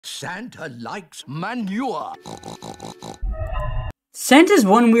Santa likes manure. Santa's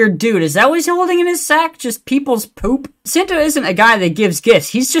one weird dude. Is that what he's holding in his sack? Just people's poop? Santa isn't a guy that gives gifts.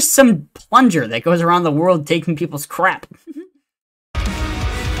 He's just some plunger that goes around the world taking people's crap.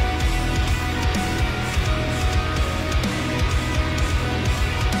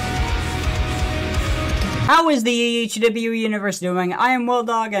 How is the HW universe doing? I am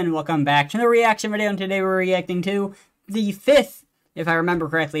WILLDOG, and welcome back to the reaction video, and today we're reacting to the fifth, if I remember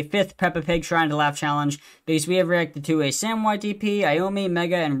correctly, fifth Peppa Pig Trying to Laugh challenge, because we have reacted to a Sam YTP, Iomi,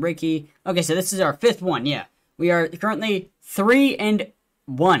 Mega, and Ricky. Okay, so this is our fifth one, yeah. We are currently 3-1.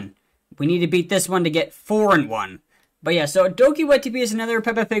 We need to beat this one to get 4-1. But yeah, so Doki YTP is another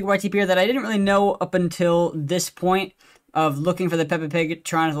Peppa Pig YTPer that I didn't really know up until this point of looking for the Peppa Pig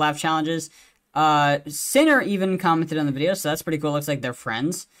Trying to Laugh challenges. Sinner even commented on the video, so that's pretty cool. Looks like they're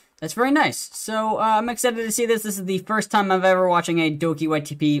friends. That's very nice. So, I'm excited to see this. This is the first time I've ever watching a Doki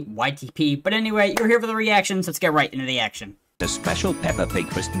YTP. But anyway, you're here for the reactions. Let's get right into the action. The special Peppa Pig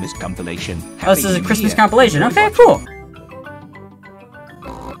Christmas compilation. Oh, this is a Christmas compilation. Okay, cool.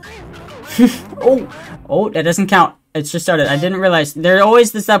 Oh, that doesn't count. It's just started. I didn't realize. There's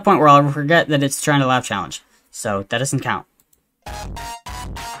always that point where I'll forget that it's Trying to Laugh challenge. So, that doesn't count.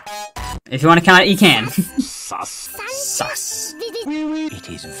 If you want to count it, you can. Sus. It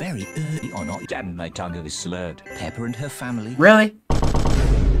is very early on. Damn, my tongue is slurred. Peppa and her family. Really?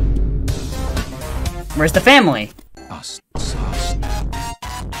 Where's the family? Sus.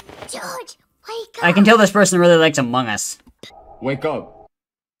 George, wake up! I can tell this person really likes Among Us. Wake up!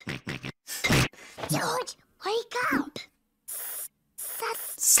 George, wake up!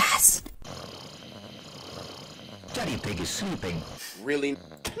 Sus. Daddy Pig is sleeping. Really?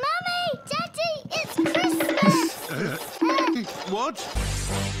 Mummy! Daddy! It's Christmas! What?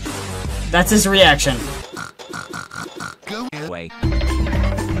 That's his reaction. Go away.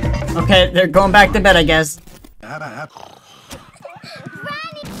 Okay, they're going back to bed, I guess. Granny!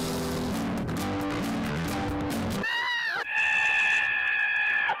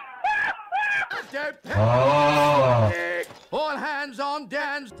 All hands on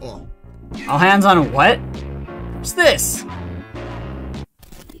dance. All hands on what? What's this?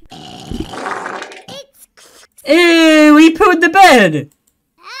 Ew, he pooed the bed!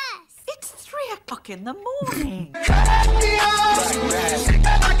 It's 3 o'clock in the morning.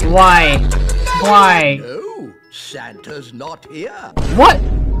 Why? Why? No, Santa's not here. What?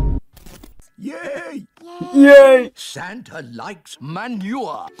 Yay! Yay! Santa likes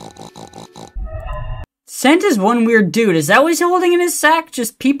manure. Santa's one weird dude. Is that what he's holding in his sack?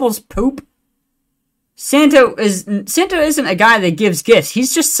 Just people's poop? Santa isn't a guy that gives gifts.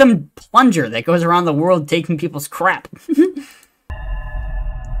 He's just some plunger that goes around the world taking people's crap.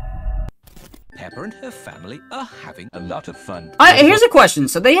 Peppa and her family are having a lot of fun. Here's a question.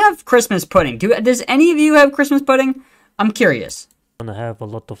 So they have Christmas pudding. Does any of you have Christmas pudding? I'm curious. Gonna have a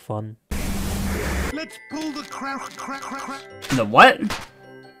lot of fun. Let's pull the The what?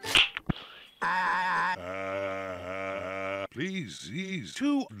 Please,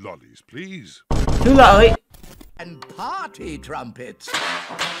 2 lollies, please. Too lolly. And party trumpets.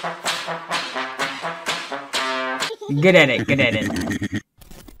 Good at it.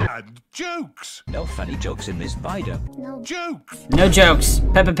 And jokes. No funny jokes in this video. Jokes. No jokes.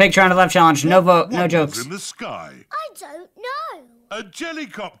 Peppa Pig Trying to Laugh challenge. No vote. No What was jokes. in the sky? I don't know. A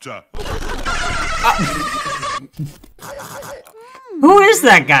jellycopter. Who is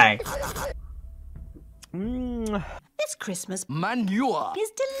that guy? This Christmas Manure.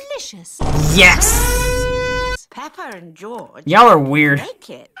 is delicious. Yes! Peppa and George Y'all are weird. make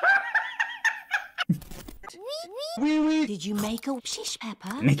it. Did you make a shish,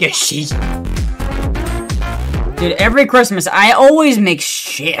 Peppa? Make a shish. Dude, every Christmas, I always make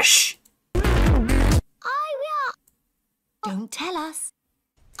shish. Don't tell us.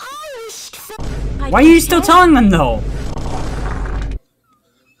 Why are you still telling them, though?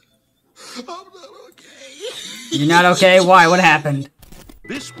 You're not okay? Why? What happened?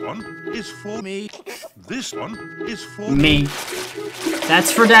 This one is for Me. This one is for Me.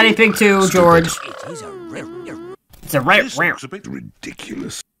 That's for Daddy Pig too, George. It is a rare. It's a rare. This looks a bit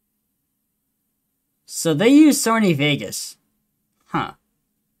ridiculous. So they use Sony Vegas. Huh.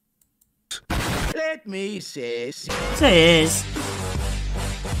 Let me see. So it is.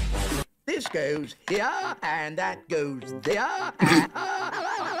 This goes here, and that goes there,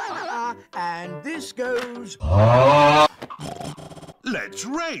 and this goes. Let's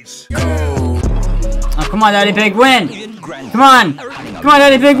race. Oh, come on, Daddy Pig, win! Come on! Come on,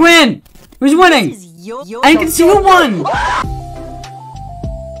 Daddy Pig, win! Who's winning? I can see who won!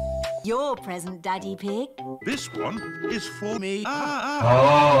 your present, Daddy Pig? This one is for Me.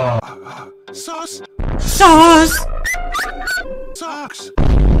 sauce. Sauce! Socks.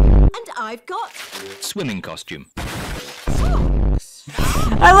 And I've got Swimming costume. socks.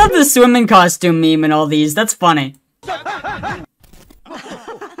 I love the swimming costume meme and all these. That's funny.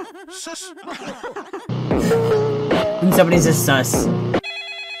 Sus. And somebody's a sus.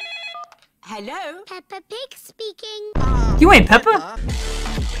 Hello? Peppa Pig speaking. You ain't Peppa?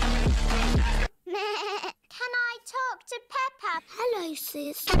 Can I talk to Peppa? Hello,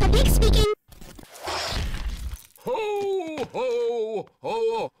 sis. Peppa Pig speaking. Ho, ho,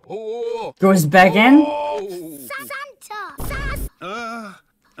 ho, ho. Goes back in? Santa.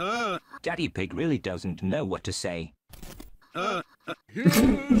 Daddy Pig really doesn't know what to say. Stop.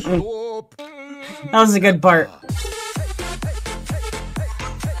 That was a good part.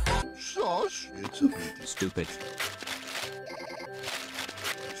 Sauce. It's a bit Stupid.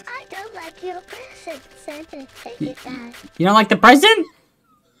 I don't like your present, Santa. Take it back. You don't like the present?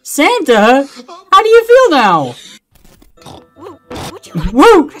 Santa? How do you feel now? Would you like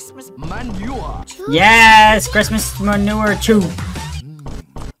Woo! Christmas? Manure. Yes! Christmas manure chew.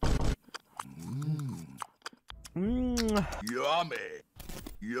 yummy.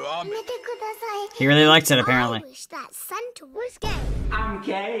 Yummy. He really likes it, apparently. I wish that Santa was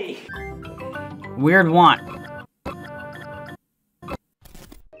gay. Weird want.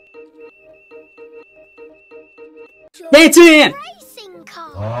 It's in! Racing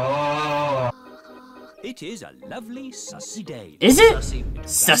car. It is a lovely sussy day. Is it? Sussy.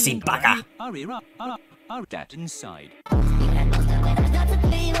 Sussy bugger. That inside.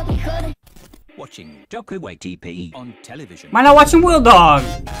 Watching WITP on television. Why not watching WILLDOG?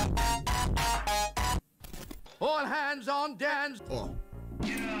 All hands on dance. Oh.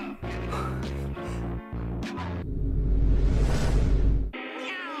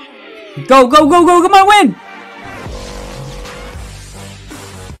 Go, go, go, go, come on, win!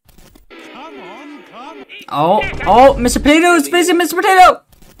 Come on, come. Oh, oh, Mr. Potato is facing Mr. Potato!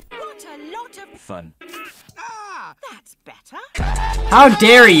 What a lot of... Fun. That's better. How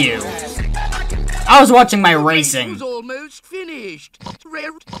dare you? I was watching my racing. Was almost finished.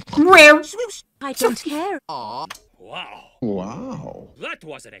 Rare. Rare. I don't care. Aw. Wow. That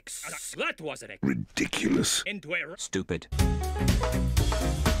was an Ridiculous. into a Stupid.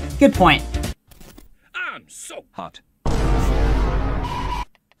 Good point. I'm so Hot.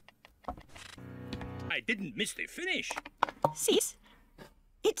 I didn't miss the finish. Sis,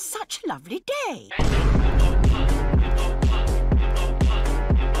 it's such a lovely day.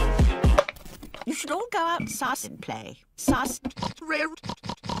 You should all go out sus and play. Sus. Rare.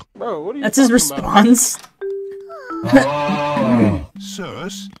 That's his response.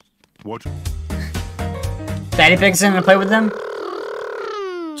 Sirs. What? Daddy Pig's gonna play with them?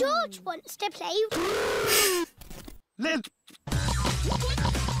 George wants to play. Let.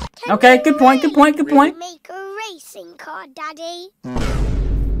 Okay, good point, good point, good point. Make a racing car, Daddy.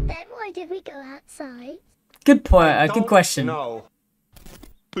 Then why did we go outside? Good point, good question.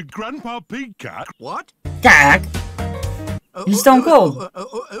 But Grandpa Pig Cat. What? Gag. He's stone cold.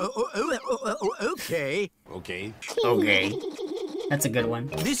 Okay. Okay. Okay. That's a good one.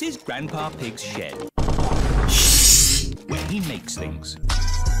 This is Grandpa Pig's shed. Where he makes things.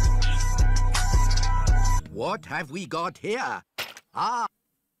 What have we got here? Ah.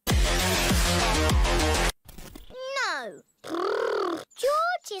 No.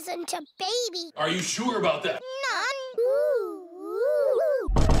 George isn't a baby. Are you sure about that?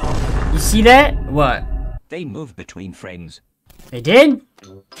 You see that? What? They move between frames. They did?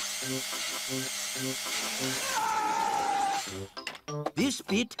 This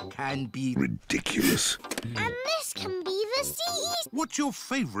bit can be. Ridiculous. And this can be the seas. What's your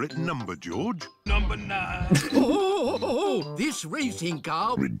favourite number, George? Number 9. This racing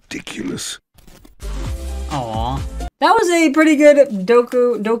car. Ridiculous. Aw. That was a pretty good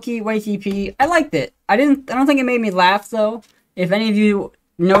Doki YTP. I liked it. I don't think it made me laugh though. If any of you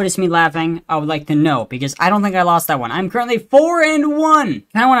noticed me laughing, I would like to know, because I don't think I lost that one. I'm currently 4-1.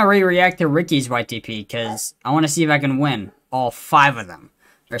 I want to re-react to Ricky's YTP, because I want to see if I can win all 5 of them.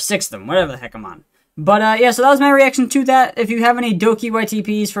 Or 6 of them, whatever the heck I'm on. But yeah, so that was my reaction to that. If you have any Doki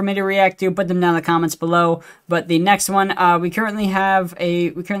YTPs for me to react to, put them down in the comments below. But the next one, we currently have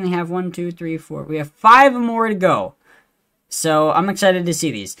 1, 2, 3, 4. We have 5 more to go. So I'm excited to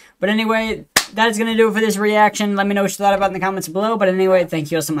see these. But anyway, that's going to do it for this reaction. Let me know what you thought about it in the comments below. But anyway,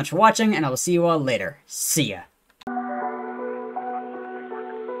 thank you all so much for watching, and I will see you all later. See ya.